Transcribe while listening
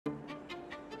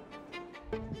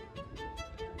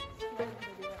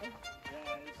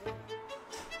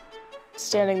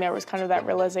Standing there was kind of that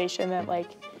realization that, like,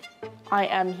 I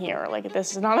am here. Like,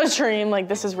 this is not a dream, like,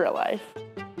 this is real life.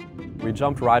 We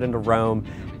jumped right into Rome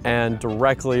and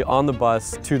directly on the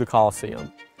bus to the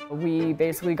Colosseum. We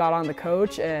basically got on the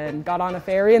coach and got on a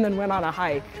ferry and then went on a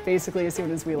hike, basically as soon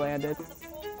as we landed.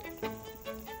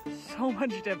 So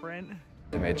much different.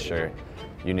 They made sure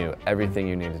you knew everything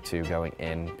you needed to going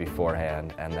in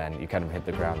beforehand, and then you kind of hit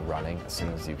the ground running as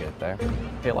soon as you get there.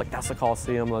 Okay, like, that's the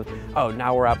Colosseum. Like, oh,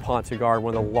 now we're at Pont du Gard,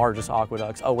 one of the largest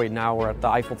aqueducts. Oh wait, now we're at the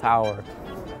Eiffel Tower.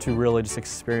 To really just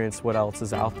experience what else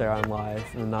is out there in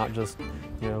life, and not just,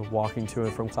 you know, walking to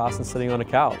and from class and sitting on a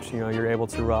couch. You know, you're able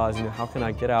to realize, you know, how can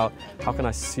I get out? How can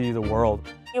I see the world?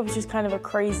 It was just kind of a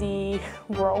crazy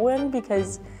whirlwind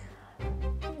because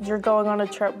you're going on a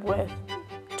trip with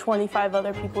 25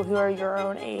 other people who are your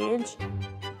own age.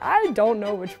 I don't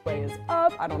know which way is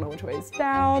up, I don't know which way is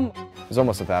down. It was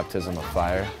almost a baptism of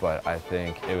fire, but I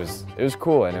think it was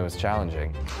cool and it was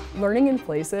challenging. Learning in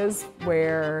places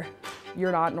where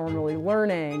you're not normally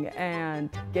learning and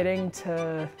getting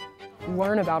to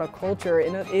learn about a culture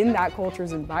in that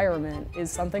culture's environment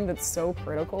is something that's so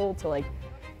critical to, like,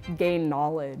 gain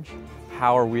knowledge.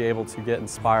 How are we able to get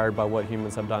inspired by what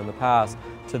humans have done in the past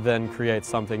to then create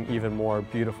something even more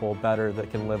beautiful, better,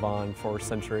 that can live on for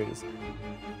centuries?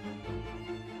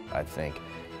 I think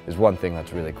there's one thing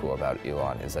that's really cool about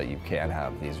Elon is that you can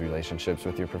have these relationships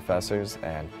with your professors,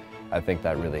 and I think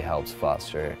that really helps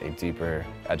foster a deeper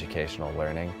educational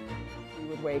learning. We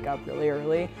would wake up really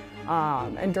early,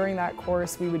 and during that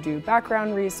course we would do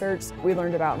background research. We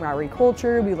learned about Maori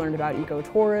culture, we learned about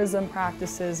ecotourism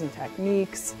practices and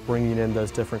techniques. Bringing in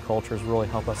those different cultures really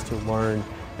help us to learn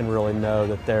and really know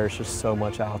that there's just so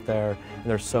much out there, and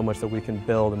there's so much that we can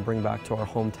build and bring back to our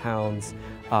hometowns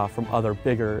from other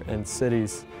bigger and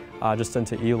cities. Just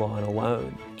into Elon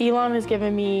alone. Elon has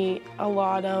given me a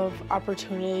lot of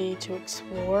opportunity to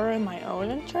explore in my own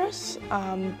interests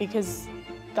because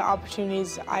the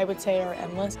opportunities, I would say, are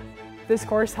endless. This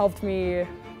course helped me,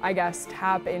 I guess,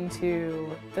 tap into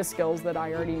the skills that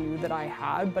I already knew that I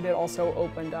had, but it also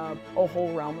opened up a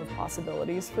whole realm of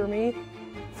possibilities for me.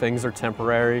 Things are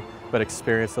temporary, but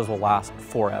experiences will last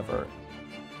forever.